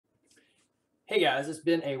Hey guys, it's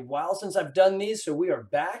been a while since I've done these, so we are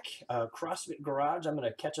back. CrossFit Garage. I'm going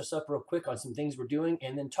to catch us up real quick on some things we're doing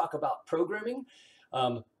and then talk about programming.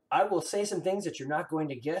 I will say some things that you're not going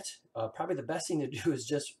to get. Probably the best thing to do is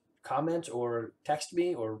just comment or text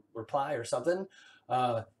me or reply or something.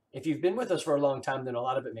 If you've been with us for a long time, then a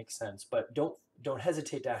lot of it makes sense, but don't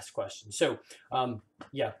hesitate to ask questions. So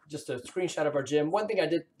yeah, just a screenshot of our gym. One thing I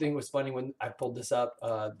did think was funny when I pulled this up,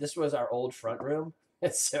 this was our old front room.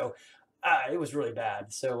 So it was really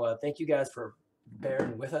bad. So thank you guys for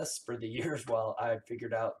bearing with us for the years while I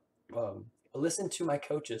figured out, listen to my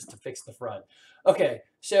coaches to fix the front. Okay,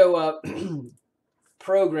 so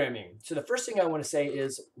programming. So the first thing I want to say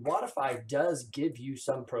is Wodify does give you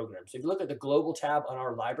some programs. So if you look at the global tab on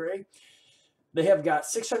our library, they have got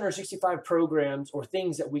 665 programs or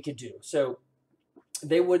things that we could do. So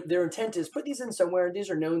their intent is put these in somewhere. These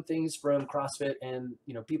are known things from CrossFit, and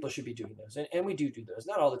people should be doing those, and we do those,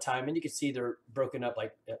 not all the time. And you can see they're broken up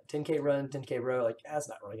like 10K run, 10K row. Like that's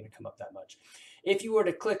not really going to come up that much. If you were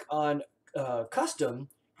to click on custom,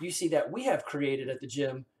 you see that we have created at the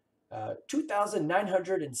gym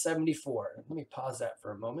 2,974. Let me pause that for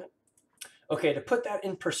a moment. Okay, to put that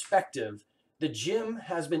in perspective, the gym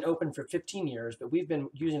has been open for 15 years, but we've been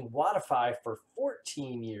using Wodify for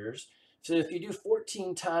 14 years. So if you do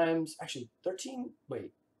 14 times, actually 13,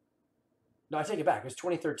 wait, no, I take it back. It was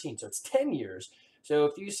 2013, so it's 10 years. So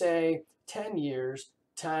if you say 10 years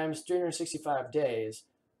times 365 days,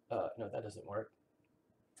 no, that doesn't work.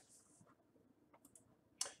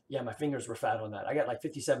 Yeah, my fingers were fat on that. I got like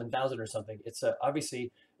 57,000 or something. It's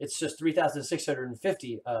obviously, it's just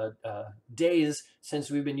 3,650 days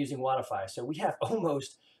since we've been using Wodify. So we have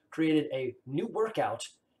almost created a new workout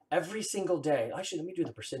every single day. Actually, let me do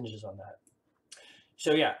the percentages on that.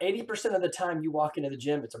 So yeah, 80% of the time you walk into the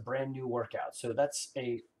gym, it's a brand new workout. So that's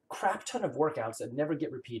a crap ton of workouts that never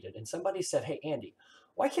get repeated. And somebody said, hey, Andy,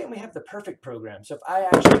 why can't we have the perfect program? So if I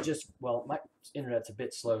actually just, well, my internet's a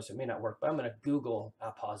bit slow, so it may not work, but I'm going to Google,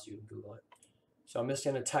 I'll pause you and Google it. So I'm just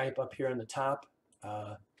going to type up here on the top,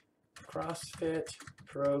 CrossFit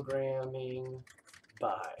programming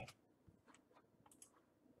by.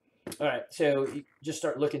 All right, so you just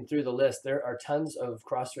start looking through the list. There are tons of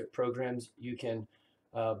CrossFit programs you can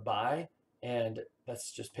buy, and that's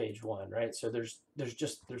just page one, right? So there's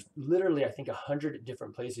literally, I think, 100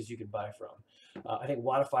 different places you can buy from. I think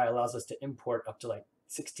Wodify allows us to import up to like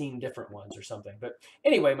 16 different ones or something. But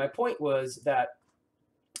anyway, my point was that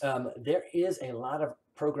there is a lot of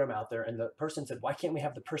program out there, and the person said, why can't we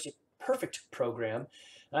have the perfect program?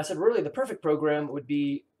 And I said, really, the perfect program would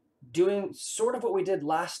be doing sort of what we did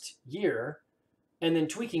last year and then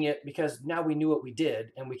tweaking it because now we knew what we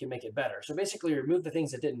did and we can make it better. So basically remove the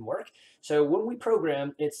things that didn't work. So when we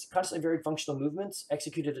program, it's constantly varied functional movements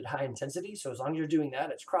executed at high intensity. So as long as you're doing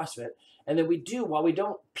that, it's CrossFit. And then while we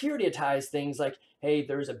don't periodize things like, hey,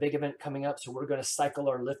 there's a big event coming up, so we're going to cycle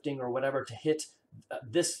our lifting or whatever to hit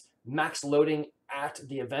this max loading at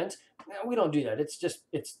the event. No, we don't do that.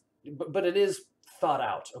 But it is thought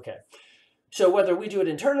out. Okay. So whether we do it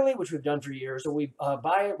internally, which we've done for years, or we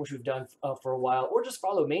buy it, which we've done for a while, or just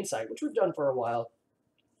follow main site, which we've done for a while,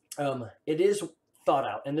 it is thought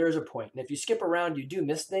out, and there is a point. And if you skip around, you do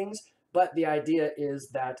miss things, but the idea is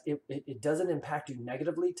that it doesn't impact you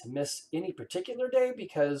negatively to miss any particular day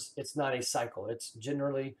because it's not a cycle. It's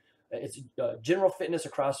general fitness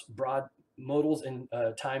across broad modals and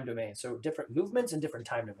time domains. So different movements and different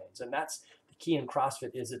time domains. And that's the key in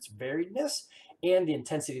CrossFit is its variedness and the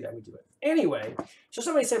intensity that we do it. Anyway, so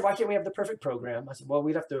somebody said, why can't we have the perfect program? I said, well,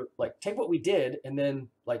 we'd have to like take what we did and then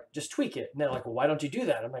like just tweak it. And they're like, well, why don't you do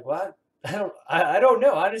that? I'm like, well, I don't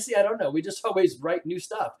know. Honestly, I don't know. We just always write new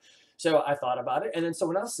stuff. So I thought about it. And then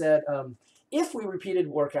someone else said, if we repeated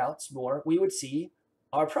workouts more, we would see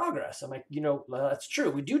our progress. I'm like, well, that's true.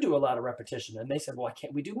 We do a lot of repetition. And they said, well, why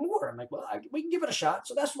can't we do more? I'm like, well, we can give it a shot.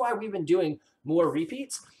 So that's why we've been doing more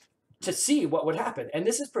repeats to see what would happen. And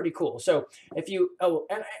this is pretty cool. So if you,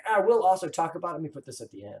 and I will also talk about, let me put this at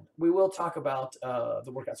the end. We will talk about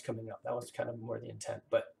the workouts coming up. That was kind of more the intent,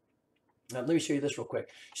 but let me show you this real quick.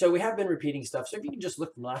 So we have been repeating stuff. So if you can just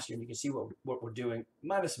look from last year and you can see what we're doing,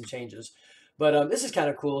 minus some changes. But this is kind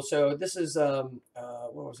of cool. So this is, where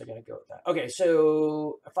was I going to go with that? Okay,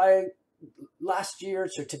 so last year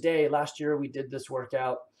we did this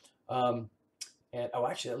workout. And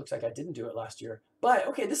actually, it looks like I didn't do it last year. But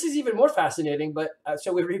okay, this is even more fascinating. But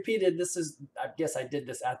so we repeated. I guess I did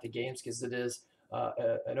this at the games because it is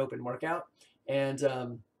an open workout. And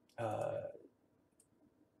oh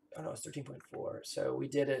no, it's 13.4. So we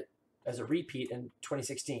did it as a repeat in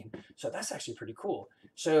 2016. So that's actually pretty cool.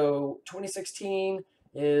 So 2016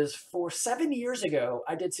 is for 7 years ago.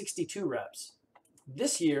 I did 62 reps.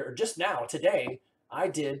 this year, or just now, today, I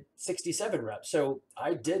did 67 reps. So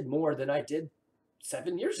I did more than I did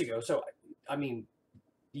 7 years ago. So, I mean,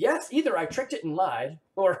 yes, either I tricked it and lied,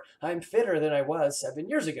 or I'm fitter than I was 7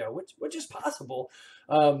 years ago, which is possible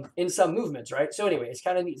in some movements, right? So anyway, it's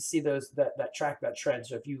kind of neat to see that track that trend.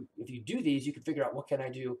 So if you do these, you can figure out what can I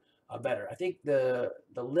do better. I think the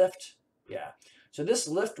lift, yeah. So this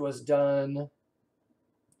lift was done,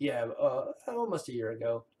 yeah, almost a year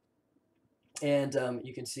ago, and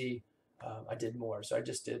you can see I did more. So I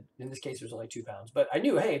just did, in this case, it was only 2 pounds, but I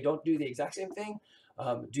knew, hey, don't do the exact same thing.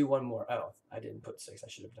 Do one more. Oh, I didn't put 6. I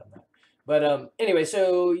should have done that. But anyway,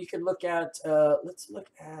 so you can look at, let's look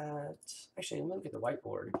at, actually, let me look at the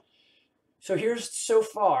whiteboard. So here's so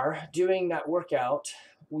far doing that workout.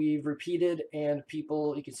 We've repeated, and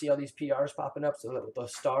people, you can see all these PRs popping up, so with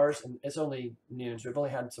those stars, and it's only noon, so we've only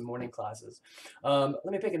had some morning classes. Let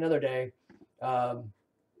me pick another day.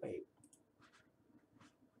 Wait.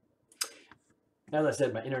 As I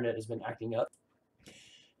said, my internet has been acting up.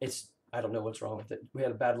 I don't know what's wrong with it. We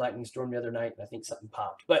had a bad lightning storm the other night, and I think something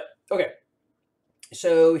popped. But okay,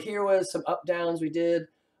 so here was some up downs we did.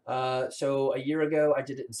 So a year ago, I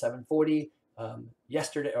did it in 740.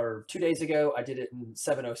 Yesterday, or 2 days ago, I did it in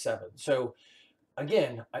 707. So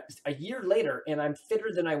again, a year later, and I'm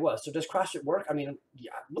fitter than I was. So does CrossFit work? I mean,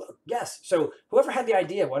 yeah, look, yes. So whoever had the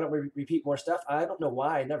idea, why don't we repeat more stuff? I don't know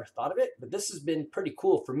why I never thought of it, but this has been pretty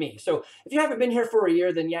cool for me. So if you haven't been here for a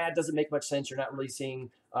year, then yeah, it doesn't make much sense. You're not really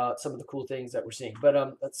seeing some of the cool things that we're seeing. But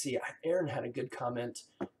let's see. Aaron had a good comment.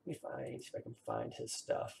 Let me see if I can find his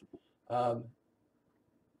stuff.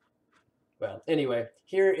 Well, anyway,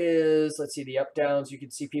 here is, let's see, the up downs. You can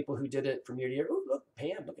see people who did it from year to year. Oh, look,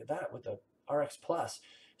 Pam, look at that with the RX Plus.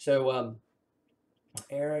 So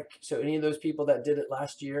Eric, so any of those people that did it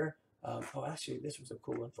last year, oh, actually, this was a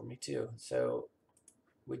cool one for me too. So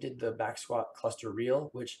we did the back squat cluster reel,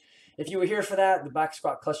 which if you were here for that, the back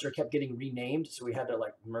squat cluster kept getting renamed, so we had to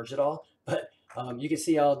like merge it all. But you can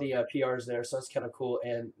see all the PRs there, so it's kind of cool.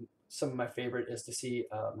 And some of my favorite is to see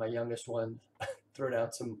my youngest one throw down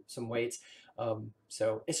some weights.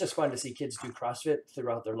 So it's just fun to see kids do CrossFit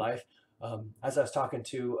throughout their life. As I was talking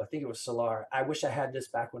to, I think it was Solar, I wish I had this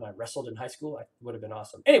back when I wrestled in high school. It would have been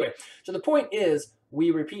awesome. Anyway, so the point is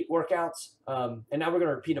we repeat workouts, and now we're going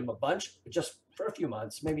to repeat them a bunch, just for a few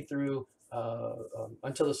months, maybe through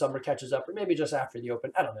until the summer catches up, or maybe just after the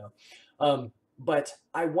Open. I don't know. But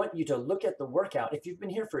I want you to look at the workout. If you've been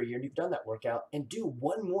here for a year and you've done that workout, and do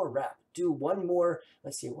one more rep. Do one more.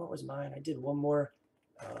 Let's see, what was mine? I did one more.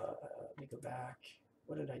 Let me go back.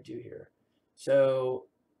 What did I do here? So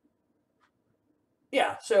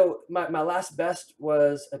yeah, so my last best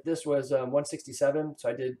was, this was 167, so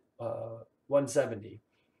I did 170.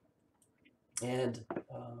 And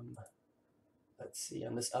let's see,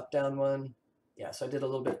 on this up down one, yeah, so I did a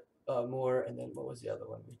little bit more. And then what was the other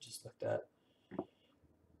one we just looked at?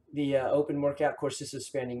 The open workout. Of course, this is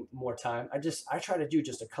spending more time. I try to do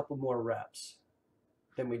just a couple more reps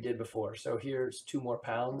than we did before. So here's 2 more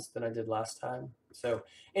pounds than I did last time. So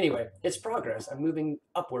anyway, it's progress. I'm moving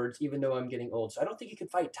upwards, even though I'm getting old. So I don't think you can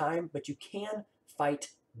fight time, but you can fight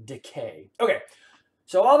decay. Okay,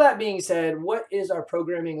 so all that being said, what is our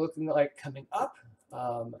programming looking like coming up?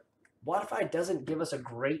 Wodify doesn't give us a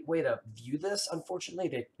great way to view this,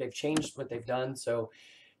 unfortunately. They've changed what they've done, so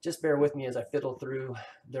just bear with me as I fiddle through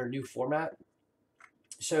their new format.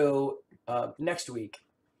 So next week,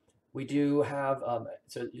 we do have,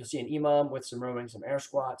 so you'll see an EMOM with some rowing, some air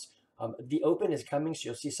squats. The Open is coming, so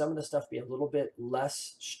you'll see some of the stuff be a little bit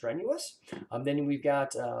less strenuous. Then we've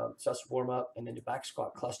got just warm up and then the back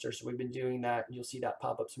squat cluster. So we've been doing that, and you'll see that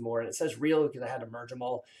pop up some more. And it says real because I had to merge them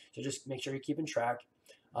all. So just make sure you're keeping track.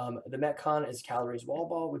 The Metcon is calories wall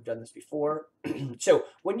ball. We've done this before. So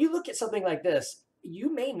when you look at something like this,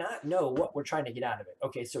 you may not know what we're trying to get out of it.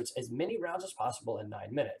 Okay, so it's as many rounds as possible in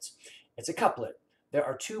 9 minutes. It's a couplet. There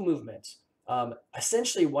are 2 movements.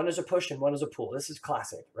 Essentially, one is a push and one is a pull. This is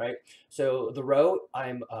classic, right? So the row,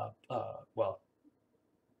 I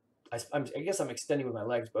guess I'm extending with my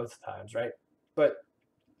legs both times, right? But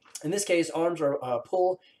in this case, arms are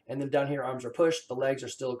pull, and then down here, arms are push. The legs are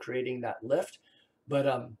still creating that lift.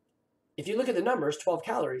 But if you look at the numbers, 12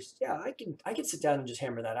 calories, yeah, I can sit down and just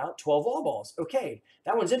hammer that out. 12 wall balls. Okay,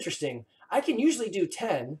 that one's interesting. I can usually do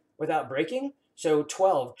 10 without breaking. So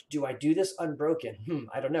 12, do I do this unbroken?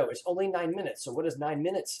 I don't know. It's only 9 minutes. So what does 9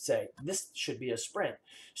 minutes say? This should be a sprint.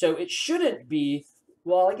 So it shouldn't be,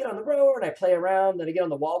 well, I get on the rower and I play around, then I get on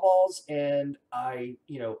the wall balls and I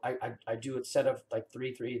do a set of like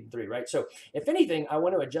 3, 3, and 3, right? So if anything, I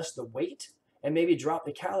want to adjust the weight and maybe drop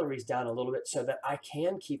the calories down a little bit so that I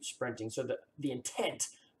can keep sprinting. So that the intent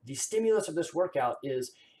the stimulus of this workout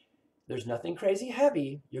is there's nothing crazy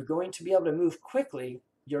heavy. You're going to be able to move quickly.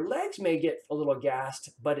 Your legs may get a little gassed,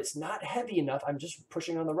 but it's not heavy enough. I'm just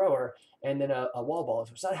pushing on the rower and then a wall ball.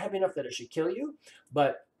 So it's not heavy enough that it should kill you,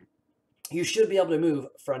 but you should be able to move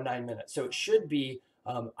for 9 minutes. So it should be,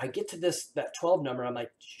 I get to that 12 number. I'm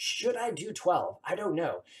like, should I do 12? I don't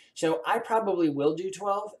know. So I probably will do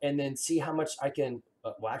 12 and then see how much I can,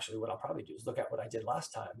 well, actually what I'll probably do is look at what I did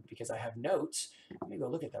last time because I have notes. Let me go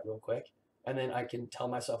look at that real quick. And then I can tell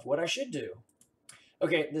myself what I should do.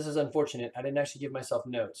 Okay, this is unfortunate. I didn't actually give myself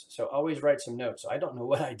notes. So always write some notes. So I don't know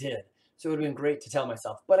what I did. So it would have been great to tell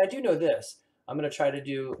myself. But I do know this. I'm going to try to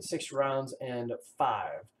do 6 rounds and 5.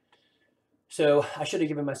 So I should have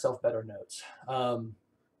given myself better notes.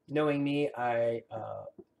 Knowing me, I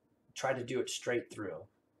try to do it straight through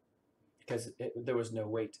because there was no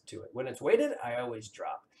weight to it. When it's weighted, I always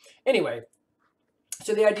drop. Anyway,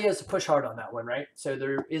 so the idea is to push hard on that one, right? So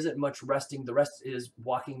there isn't much resting. The rest is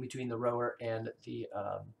walking between the rower and the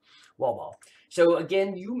wall ball. So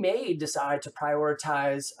again, you may decide to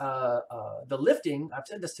prioritize the lifting. I've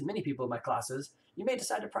said this to many people in my classes. You may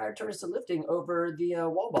decide to prioritize the lifting over the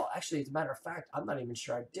wall ball. Actually, as a matter of fact, I'm not even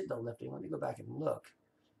sure I did the lifting. Let me go back and look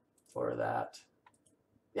for that.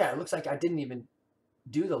 Yeah, it looks like I didn't even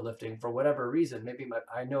do the lifting for whatever reason. Maybe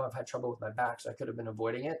I know I've had trouble with my back, so I could have been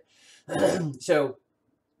avoiding it. So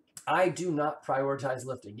I do not prioritize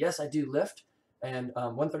lifting. Yes, I do lift, and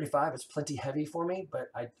 135 is plenty heavy for me, but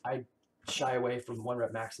I shy away from 1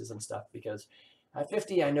 rep maxes and stuff because at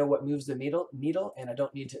 50, I know what moves the needle, and I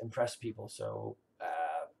don't need to impress people. So,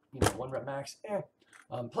 1 rep max,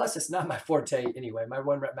 plus, it's not my forte anyway. My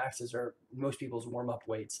 1 rep maxes are most people's warm-up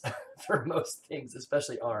weights for most things,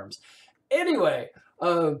 especially arms. Anyway,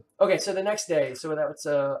 okay, so the next day, so that was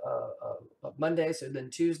Monday, so then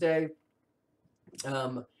Tuesday.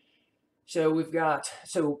 So we've got,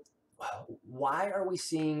 why are we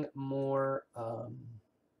seeing more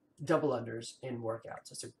double unders in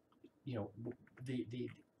workouts? It's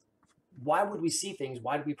why would we see things?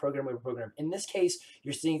 Why do we program what we program? In this case,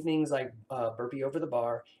 you're seeing things like burpee over the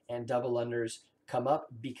bar and double unders come up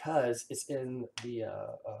because it's in the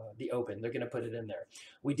open. They're going to put it in there.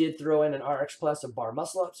 We did throw in an RX Plus of bar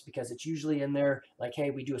muscle ups because it's usually in there like,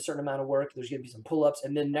 hey, we do a certain amount of work. There's going to be some pull ups.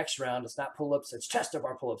 And then next round, it's not pull ups, it's chest to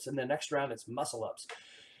bar pull ups. And then next round, it's muscle ups.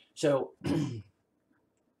 So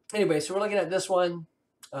anyway, so we're looking at this one.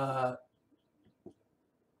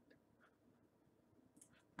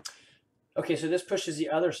 Okay, so this pushes the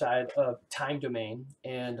other side of time domain,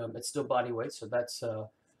 and it's still body weight. So that's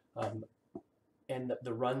and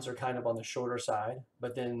the runs are kind of on the shorter side,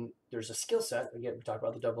 but then there's a skill set. Again, we talked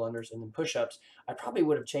about the double unders and then push-ups. I probably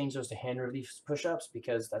would have changed those to hand relief push-ups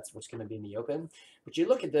because that's what's going to be in the open. But you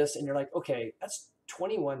look at this and you're like, okay, that's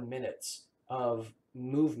 21 minutes of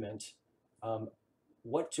movement.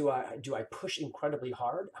 What do I push incredibly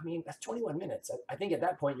hard? I mean, that's 21 minutes. I think at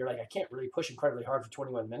that point you're like, I can't really push incredibly hard for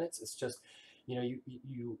 21 minutes. It's just,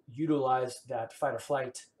 you utilize that fight or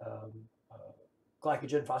flight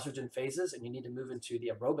glycogen, phosphagen phases, and you need to move into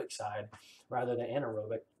the aerobic side rather than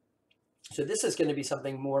anaerobic. So this is going to be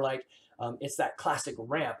something more like it's that classic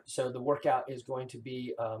ramp. So the workout is going to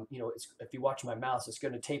be, if you watch my mouse, it's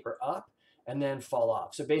going to taper up and then fall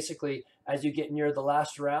off. So basically, as you get near the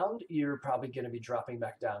last round, you're probably going to be dropping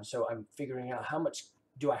back down. So I'm figuring out how much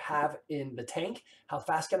do I have in the tank? How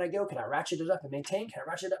fast can I go? Can I ratchet it up and maintain? Can I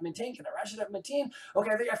ratchet it up and maintain? Can I ratchet it up and maintain?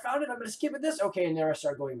 Okay, I think I found it. I'm going to skip at this. Okay, and there I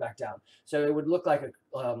start going back down. So it would look like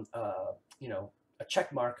a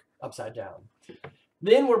check mark upside down.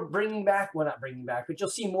 Then we're bringing back, well, not bringing back, but you'll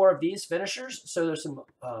see more of these finishers. So there's some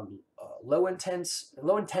low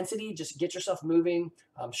intensity, just get yourself moving,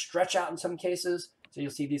 stretch out in some cases. So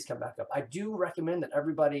you'll see these come back up. I do recommend that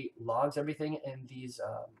everybody logs everything in these,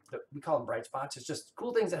 we call them bright spots. It's just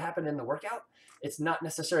cool things that happen in the workout. It's not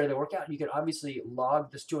necessarily the workout. You can obviously log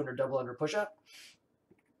this 200 double under push-up,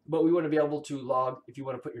 but we want to be able to log if you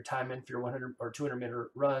want to put your time in for your 100 or 200 meter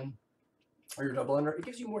run, or your double under. It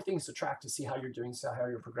gives you more things to track to see how you're doing, so how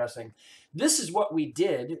you're progressing. This is what we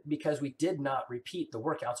did because we did not repeat the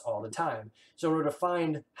workouts all the time. So in order to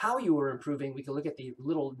find how you were improving, we can look at the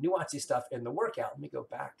little nuancy stuff in the workout. Let me go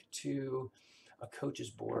back to a coach's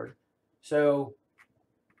board. So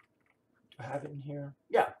do I have it in here?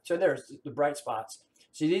 Yeah, so there's the bright spots.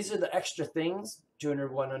 So these are the extra things,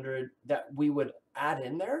 200, 100, that we would add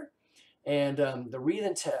in there. And the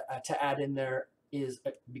reason to add in there is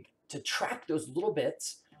to track those little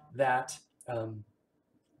bits that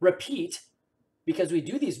repeat, because we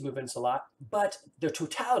do these movements a lot, but the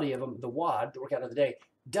totality of them, the WOD, the workout of the day,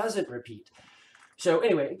 doesn't repeat. So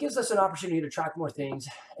anyway, it gives us an opportunity to track more things.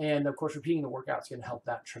 And of course, repeating the workout is going to help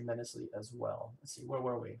that tremendously as well. Let's see, where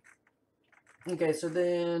were we? Okay, so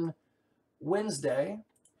then Wednesday,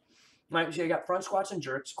 right, so you got front squats and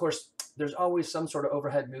jerks. Of course, there's always some sort of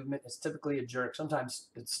overhead movement. It's typically a jerk. Sometimes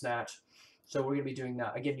it's snatch. So we're going to be doing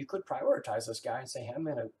that. Again, you could prioritize this guy and say, hey, I'm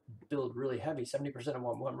going to build really heavy, 70% of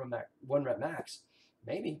one rep max.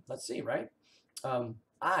 Maybe. Let's see, right?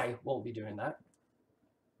 I won't be doing that.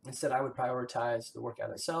 Instead, I would prioritize the workout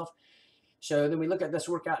itself. So then we look at this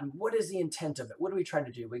workout and what is the intent of it? What are we trying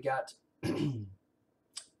to do? We got,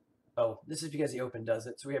 oh, this is because the open does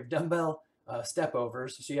it. So we have dumbbell step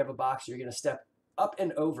overs. So you have a box, you're going to step up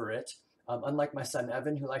and over it. Unlike my son,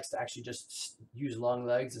 Evan, who likes to actually just use long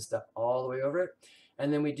legs and step all the way over it.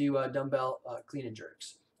 And then we do dumbbell clean and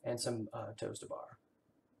jerks and some toes to bar.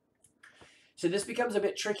 So this becomes a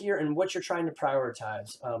bit trickier in what you're trying to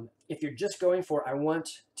prioritize. If you're just going for, I want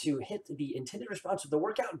to hit the intended response of the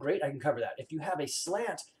workout, great, I can cover that. If you have a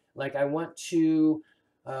slant, like I want to,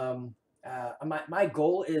 my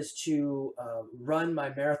goal is to run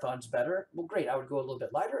my marathons better, well, great, I would go a little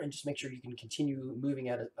bit lighter and just make sure you can continue moving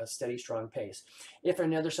at a steady, strong pace. If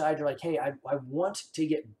on the other side, you're like, hey, I want to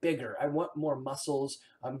get bigger, I want more muscles,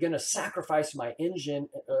 I'm going to sacrifice my engine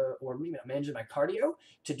or maybe not my engine, my cardio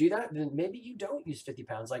to do that, then maybe you don't use 50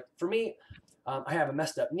 pounds. Like for me, I have a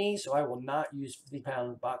messed up knee, so I will not use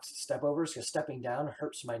 50-pound box step overs because stepping down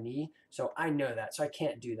hurts my knee. So I know that, so I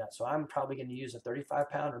can't do that. So I'm probably going to use a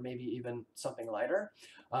 35-pound or maybe even something lighter,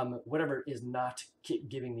 whatever is not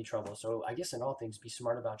giving me trouble. So I guess in all things, be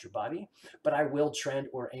smart about your body. But I will trend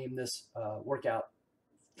or aim this workout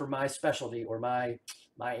for my specialty or my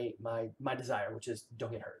desire, which is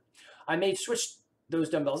don't get hurt. I may switch those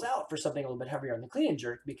dumbbells out for something a little bit heavier on the clean and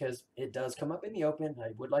jerk because it does come up in the open.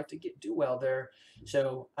 I would like to do well there,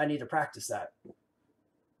 so I need to practice that.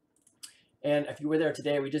 And if you were there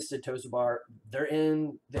today, we just did toes to bar. They're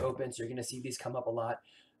in the open, so you're going to see these come up a lot.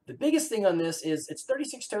 The biggest thing on this is it's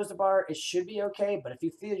 36 toes to bar. It should be okay, but if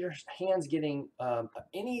you feel your hands getting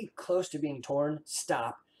any close to being torn,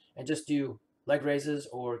 stop and just do leg raises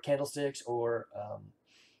or candlesticks or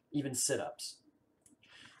even sit-ups.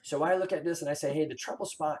 So I look at this and I say, hey, the trouble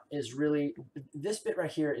spot is really this bit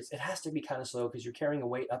right here. It has to be kind of slow because you're carrying a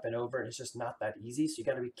weight up and over and it's just not that easy. So you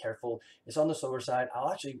got to be careful. It's on the slower side.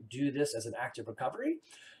 I'll actually do this as an active recovery.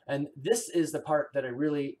 And this is the part that I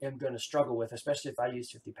really am going to struggle with, especially if I use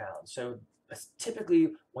 50 pounds. So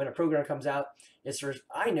typically when a program comes out,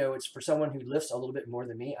 I know it's for someone who lifts a little bit more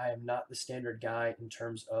than me. I am not the standard guy in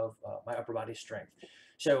terms of my upper body strength.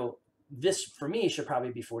 So this, for me, should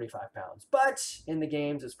probably be 45 pounds. But in the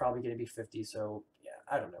games, it's probably going to be 50. So, yeah,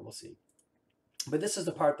 I don't know. We'll see. But this is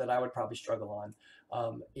the part that I would probably struggle on,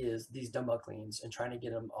 is these dumbbell cleans and trying to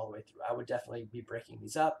get them all the way through. I would definitely be breaking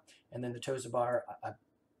these up. And then the toes to bar,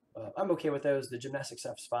 I'm okay with those. The gymnastic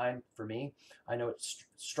stuff's fine for me. I know it's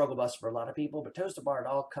struggle bus for a lot of people. But toes to bar, it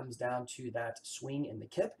all comes down to that swing in the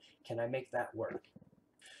kip. Can I make that work?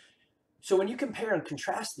 So when you compare and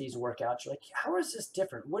contrast these workouts, you're like, how is this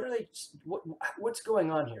different? What's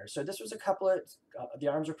going on here? So this was a couplet. The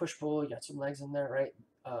arms are push-pull. You got some legs in there, right?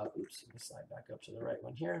 Oops, let me slide back up to the right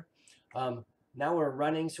one here. Now we're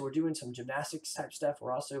running, so we're doing some gymnastics type stuff.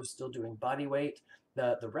 We're also still doing body weight.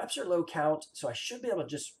 The reps are low count, so I should be able to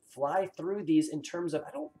just fly through these in terms of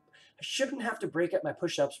I shouldn't have to break up my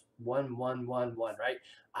push-ups 1, 1, 1, 1, right?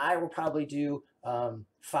 I will probably do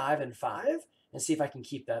 5 and 5. And see if I can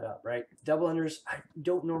keep that up, right? Double unders, I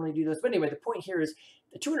don't normally do those. But anyway, the point here is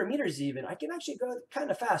the 200 meters even, I can actually go kind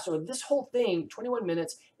of fast. So this whole thing, 21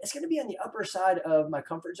 minutes, it's going to be on the upper side of my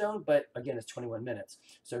comfort zone. But again, it's 21 minutes.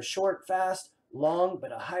 So short, fast, long,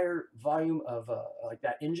 but a higher volume of like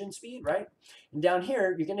that engine speed, right? And down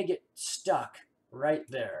here, you're going to get stuck right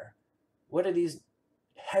there. What do these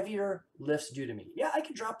heavier lifts do to me? Yeah, I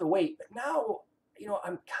can drop the weight, but now,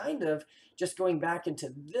 I'm kind of just going back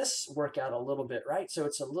into this workout a little bit, right? So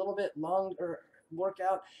it's a little bit longer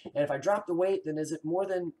workout. And if I drop the weight, then is it more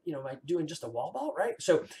than, am I doing just a wall ball, right?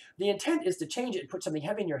 So the intent is to change it and put something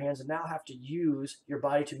heavy in your hands and now have to use your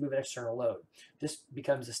body to move an external load. This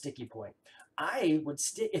becomes a sticky point. I would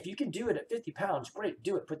if you can do it at 50 pounds, great,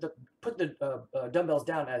 do it. Put the dumbbells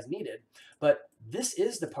down as needed. But this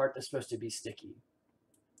is the part that's supposed to be sticky.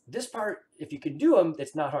 This part, if you can do them,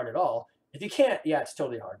 it's not hard at all. If you can't, yeah, it's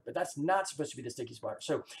totally hard, but that's not supposed to be the sticky part.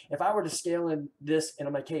 So if I were to scale in this and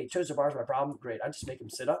I'm like, hey, toes to bar is my problem, great. I'd just make them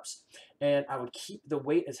sit-ups and I would keep the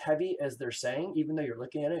weight as heavy as they're saying, even though you're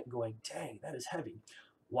looking at it and going, dang, that is heavy.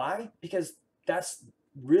 Why? Because that's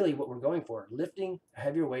really what we're going for, lifting a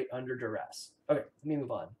heavier weight under duress. Okay, let me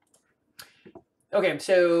move on. Okay,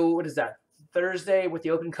 so what is that? Thursday with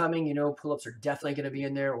the open coming, you know, pull-ups are definitely going to be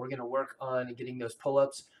in there. We're going to work on getting those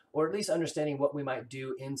pull-ups, or at least understanding what we might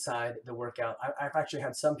do inside the workout. I've actually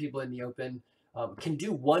had some people in the open can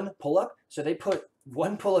do one pull-up. So they put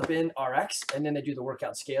one pull-up in RX and then they do the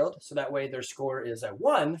workout scaled. So that way their score is a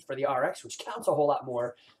 1 for the RX, which counts a whole lot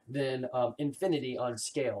more than infinity on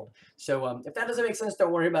scaled. So if that doesn't make sense,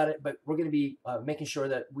 don't worry about it. But we're going to be making sure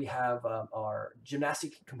that we have our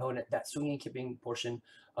gymnastic component, that swinging and kipping portion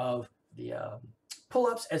of the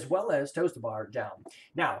pull-ups, as well as toes to bar down.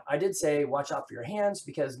 Now, I did say watch out for your hands,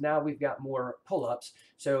 because now we've got more pull-ups.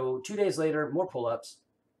 So 2 days later, more pull-ups.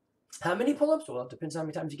 How many pull-ups? Well, it depends how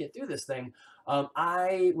many times you get through this thing.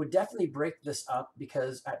 I would definitely break this up,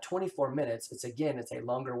 because at 24 minutes, it's a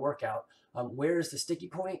longer workout. Where is the sticky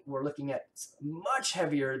point? We're looking at much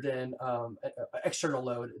heavier than external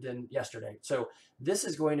load than yesterday. So this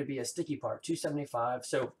is going to be a sticky part, 275.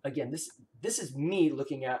 So again, this is me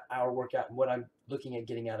looking at our workout and what I'm looking at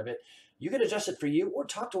getting out of it. You can adjust it for you, or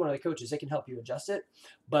talk to one of the coaches. They can help you adjust it.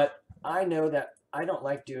 But I know that I don't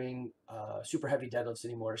like doing super heavy deadlifts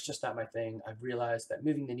anymore. It's just not my thing. I've realized that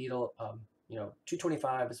moving the needle,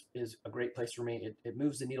 225 is a great place for me. It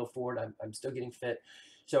moves the needle forward. I'm still getting fit.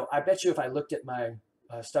 So I bet you if I looked at my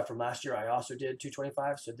stuff from last year, I also did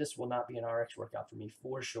 225. So this will not be an RX workout for me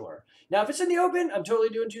for sure. Now, if it's in the open, I'm totally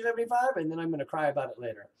doing 275, and then I'm going to cry about it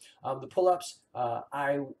later. The pull-ups,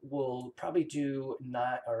 I will probably do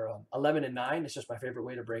 11 and 9. It's just my favorite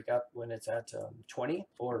way to break up when it's at 20,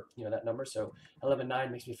 or that number. So 11 and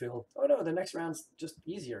 9 makes me feel, oh no, the next round's just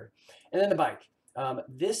easier. And then the bike.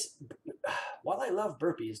 While I love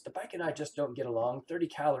burpees, the bike and I just don't get along. 30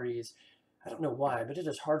 calories. I don't know why, but it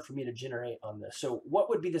is hard for me to generate on this. So what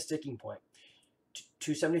would be the sticking point?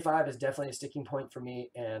 275 is definitely a sticking point for me,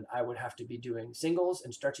 and I would have to be doing singles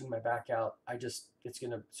and stretching my back out.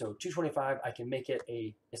 So 225, I can make it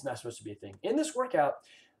it's not supposed to be a thing. In this workout,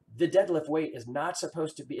 the deadlift weight is not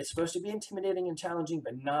supposed to be, it's supposed to be intimidating and challenging,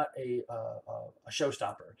 but not a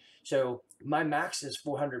showstopper. So my max is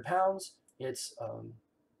 400 pounds. It's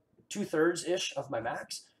 2/3-ish of my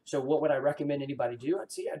max. So what would I recommend anybody do?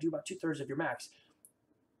 I'd say, do about 2/3 of your max.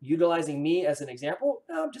 Utilizing me as an example,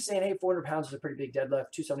 I'm just saying, hey, 400 pounds is a pretty big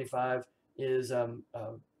deadlift. 275 is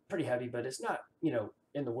pretty heavy, but it's not,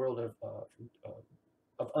 in the world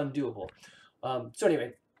of undoable. So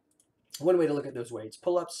anyway, one way to look at those weights.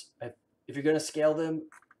 Pull-ups, if you're going to scale them,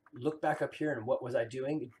 look back up here and what was I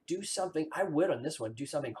doing? Do something. I would on this one do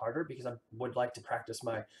something harder, because I would like to practice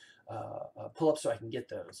my pull-ups so I can get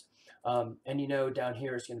those. And down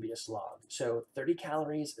here is going to be a slog. So 30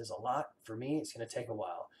 calories is a lot for me. It's going to take a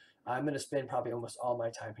while. I'm going to spend probably almost all my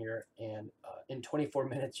time here, and in 24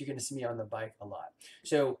 minutes, you're going to see me on the bike a lot.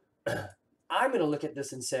 So I'm going to look at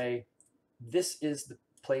this and say, this is the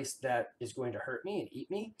place that is going to hurt me and eat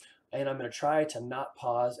me, and I'm going to try to not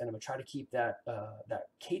pause, and I'm going to try to keep that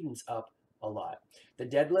cadence up a lot. The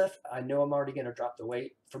deadlift, I know I'm already going to drop the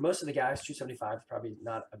weight. For most of the guys, 275 is probably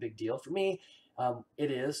not a big deal. For me,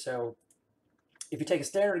 it is. So if you take a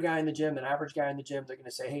standard guy in the gym, an average guy in the gym, they're going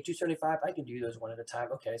to say, hey, 275, I can do those one at a time.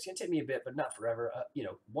 Okay, it's going to take me a bit, but not forever.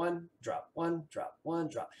 One drop, one drop, one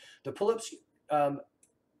drop. The pull-ups,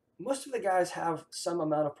 most of the guys have some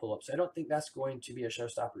amount of pull-ups. I don't think that's going to be a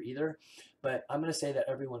showstopper either, but I'm going to say that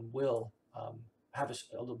everyone will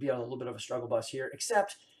be on a little bit of a struggle bus here,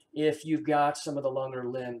 except if you've got some of the longer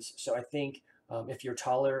limbs. So I think if you're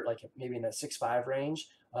taller, like maybe in that 6'5" range,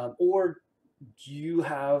 or you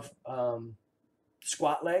have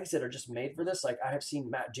squat legs that are just made for this. Like I have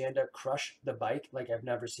seen Matt Janda crush the bike like I've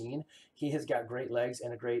never seen. He has got great legs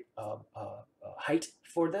and a great height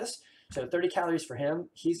for this. So 30 calories for him,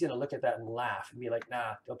 he's going to look at that and laugh and be like,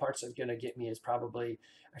 nah, the parts that's going to get me is probably,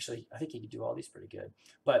 actually, I think he could do all these pretty good.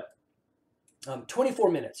 But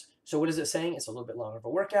 24 minutes. So what is it saying? It's a little bit longer of a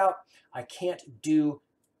workout. I can't do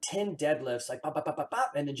 10 deadlifts, like pop, pop, pop, pop,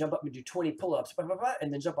 pop, and then jump up and do 20 pull-ups, pop, pop, pop,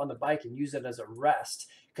 and then jump on the bike and use it as a rest,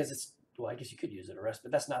 because it's, well, I guess you could use it as a rest,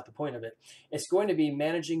 but that's not the point of it. It's going to be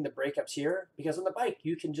managing the breakups here, because on the bike,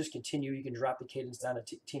 you can just continue. You can drop the cadence down a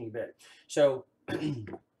teeny bit. So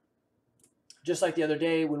just like the other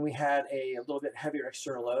day when we had a little bit heavier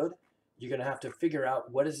external load, you're going to have to figure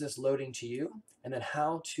out what is this loading to you, and then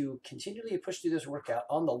how to continually push through this workout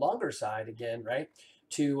on the longer side again, right,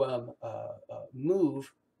 to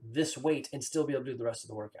move this weight and still be able to do the rest of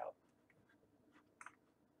the workout.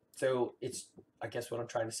 So it's, I guess what I'm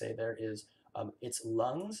trying to say there is it's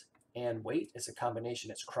lungs and weight. It's a combination.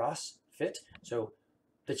 It's cross fit. So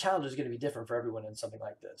the challenge is going to be different for everyone in something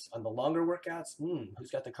like this. On the longer workouts, who's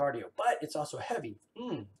got the cardio? But it's also heavy.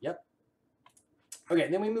 Yep. Okay,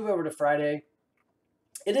 then we move over to Friday.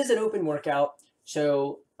 It is an open workout,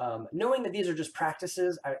 so knowing that these are just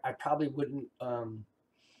practices, I probably wouldn't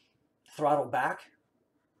throttle back.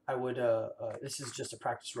 I would, this is just a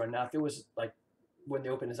practice run. Now, if it was like when the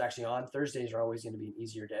open is actually on, Thursdays are always going to be an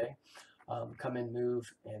easier day. Come in,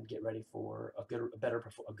 move, and get ready for a better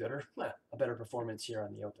performance here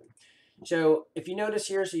on the open. So if you notice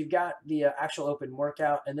here, so you've got the actual open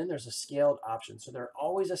workout, and then there's a scaled option. So there's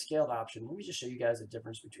always a scaled option. Let me just show you guys the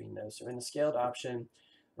difference between those. So in the scaled option,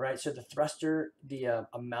 right, so the thruster, the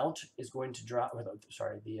amount is going to drop, or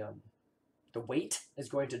the weight is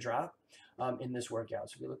going to drop in this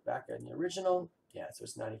workout. So if we look back at the original, yeah, so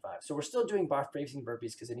it's 95. So we're still doing bar facing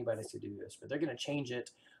burpees because anybody can do this, but they're going to change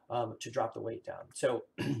it to drop the weight down. So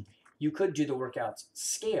you could do the workouts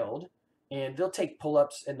scaled, and they'll take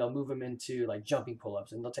pull-ups and they'll move them into like jumping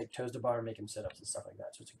pull-ups, and they'll take toes to bar and make them sit-ups and stuff like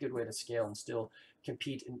that. So it's a good way to scale and still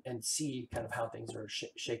compete and see kind of how things are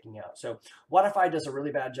shaking out. So Wodify does a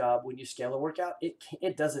really bad job when you scale a workout.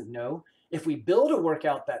 It doesn't know. If we build a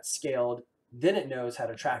workout that's scaled, then it knows how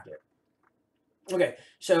to track it. Okay,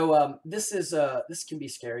 so this can be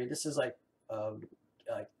scary. This is like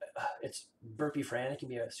it's burpee Fran. It can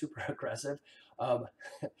be super aggressive.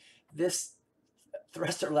 This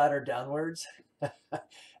thruster ladder downwards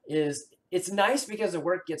it's nice because the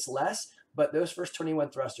work gets less, but those first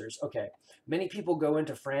 21 thrusters, okay, many people go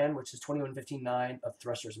into Fran, which is 21, 15, 9 of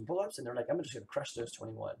thrusters and pull-ups, and they're like, I'm just going to crush those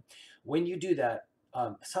 21. When you do that,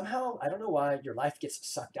 somehow, I don't know why, your life gets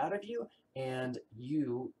sucked out of you, and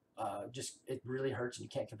you it really hurts and you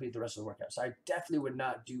can't complete the rest of the workout. So I definitely would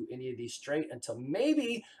not do any of these straight until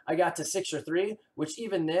maybe I got to 6 or 3, which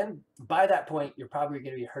even then, by that point, you're probably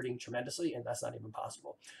going to be hurting tremendously, and that's not even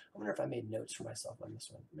possible. I wonder if I made notes for myself on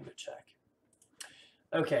this one. Let me go check.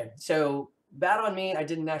 Okay, so bad on me. I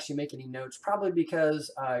didn't actually make any notes, probably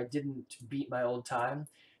because I didn't beat my old time.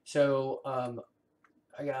 So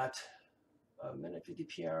I got a minute 50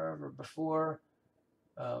 PR over before.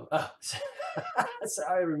 So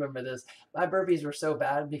I remember this. My burpees were so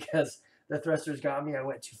bad because the thrusters got me. I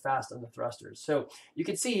went too fast on the thrusters. So you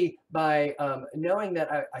can see by knowing that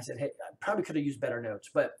I said, hey, I probably could have used better notes,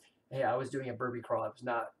 but hey, I was doing a burpee crawl. I was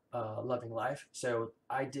not loving life. So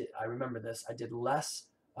I remember this. I did less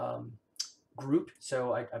group.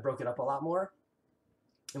 So I broke it up a lot more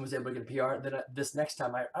and was able to get a PR. Then this next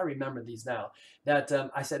time, I remember these now, that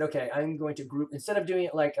I said, okay, I'm going to group, instead of doing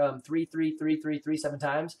it like 3, 3, 3, 3, 3, 7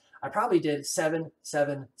 times, I probably did 7,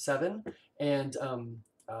 7, 7, and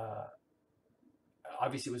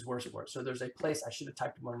obviously it was worse for it. So there's a place, I should have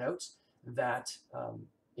typed more notes, that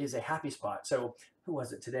is a happy spot. So who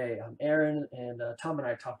was it today? Aaron and Tom and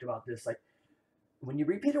I talked about this, like, when you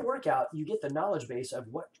repeat a workout, you get the knowledge base of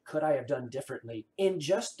what could I have done differently in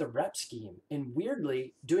just the rep scheme. And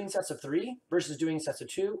weirdly, doing sets of 3 versus doing sets of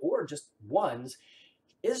 2 or just ones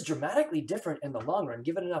is dramatically different in the long run,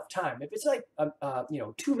 given enough time. If it's like,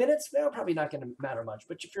 2 minutes, they're probably not going to matter much.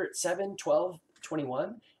 But if you're at 7, 12,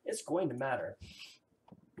 21, it's going to matter.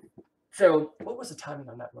 So what was the timing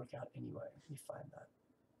on that workout anyway? Let me find that.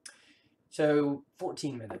 So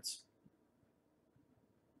 14 minutes.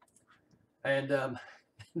 And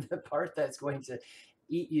the part that's going to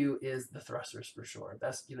eat you is the thrusters for sure.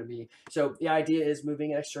 That's going to be, so the idea is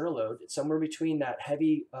moving an external load. It's somewhere between that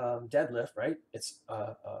heavy deadlift, right? It's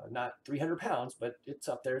not 300 pounds, but it's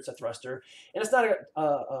up there. It's a thruster. And it's not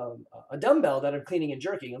a dumbbell that I'm cleaning and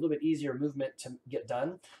jerking, a little bit easier movement to get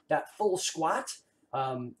done. That full squat,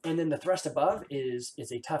 and then the thrust above is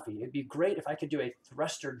a toughie. It'd be great if I could do a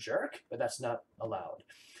thruster jerk, but that's not allowed.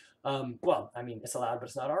 Well, I mean, it's allowed, but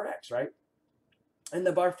it's not RX, right? And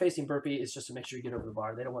the bar facing burpee is just to make sure you get over the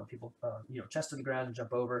bar. They don't want people, chest to the ground and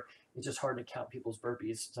jump over. It's just hard to count people's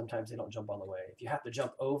burpees. Sometimes they don't jump all the way. If you have to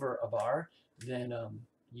jump over a bar, then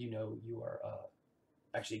you are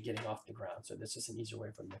actually getting off the ground. So this is an easier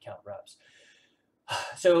way for them to count reps.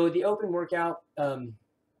 So the open workout,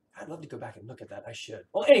 I'd love to go back and look at that. I should.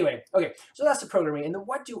 Well, anyway, okay. So that's the programming. And then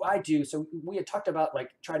what do I do? So we had talked about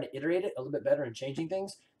like trying to iterate it a little bit better and changing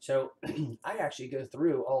things. So I actually go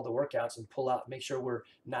through all the workouts and pull out, make sure we're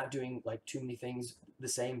not doing like too many things the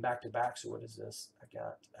same back to back. So what is this?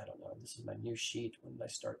 I don't know. This is my new sheet. When did I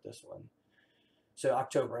start this one? So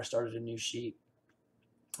October, I started a new sheet.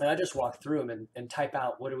 And I just walk through them and type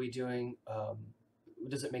out, what are we doing?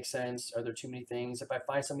 Does it make sense? Are there too many things? If I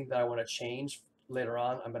find something that I want to change later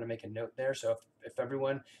on, I'm going to make a note there. So if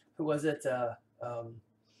everyone, who was it?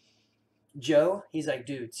 Joe, he's like,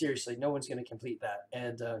 dude, seriously, no one's going to complete that.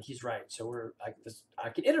 And he's right. So I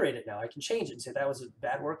can iterate it now. I can change it and say that was a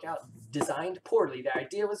bad workout, designed poorly. The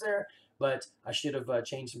idea was there, but I should have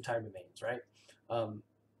changed some time domains, right?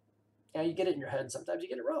 Yeah, you get it in your head. Sometimes you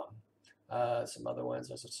get it wrong. Some other ones,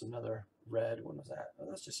 there's another red. When was that? Oh,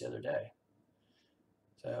 that's just the other day.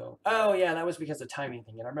 So, oh yeah, that was because of timing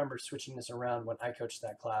thing. And I remember switching this around when I coached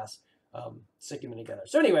that class, sticking them together.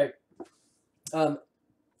 So anyway,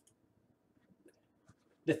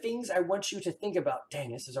 the things I want you to think about.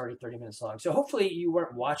 Dang, this is already 30 minutes long. So hopefully you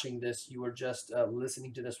weren't watching this. You were just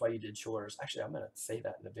listening to this while you did chores. Actually, I'm going to say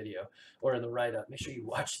that in the video or in the write-up. Make sure you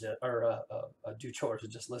watch the or do chores or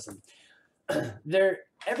just listen.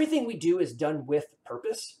 Everything we do is done with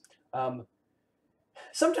purpose.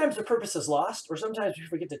 Sometimes the purpose is lost, or sometimes we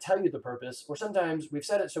forget to tell you the purpose, or sometimes we've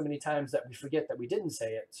said it so many times that we forget that we didn't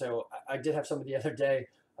say it. So I did have somebody the other day.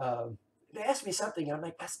 They asked me something, and I'm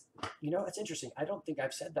like, that's interesting. I don't think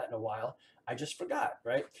I've said that in a while. I just forgot,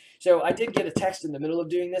 right? So I did get a text in the middle of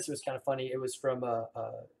doing this. It was kind of funny. It was from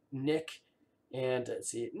Nick, and let's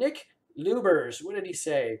see, Nick Lubers. What did he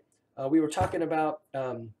say? We were talking about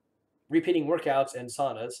repeating workouts and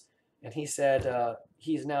saunas, and he said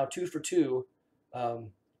he's now 2 for 2.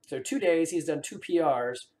 So 2 days, he's done 2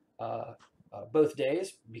 PRs both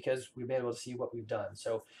days because we've been able to see what we've done.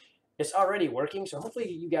 So it's already working. So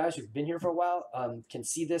hopefully you guys who've been here for a while can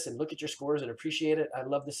see this and look at your scores and appreciate it. I'd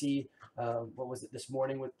love to see, what was it this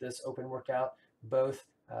morning with this open workout? Both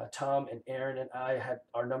Tom and Aaron and I had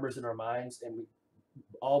our numbers in our minds, and we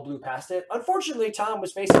all blew past it. Unfortunately, Tom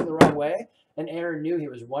was facing the wrong way, and Aaron knew he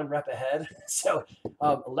was 1 rep ahead. So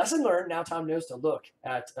lesson learned. Now Tom knows to look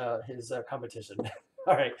at his competition.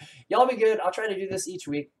 All right. Y'all be good. I'll try to do this each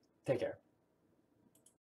week. Take care.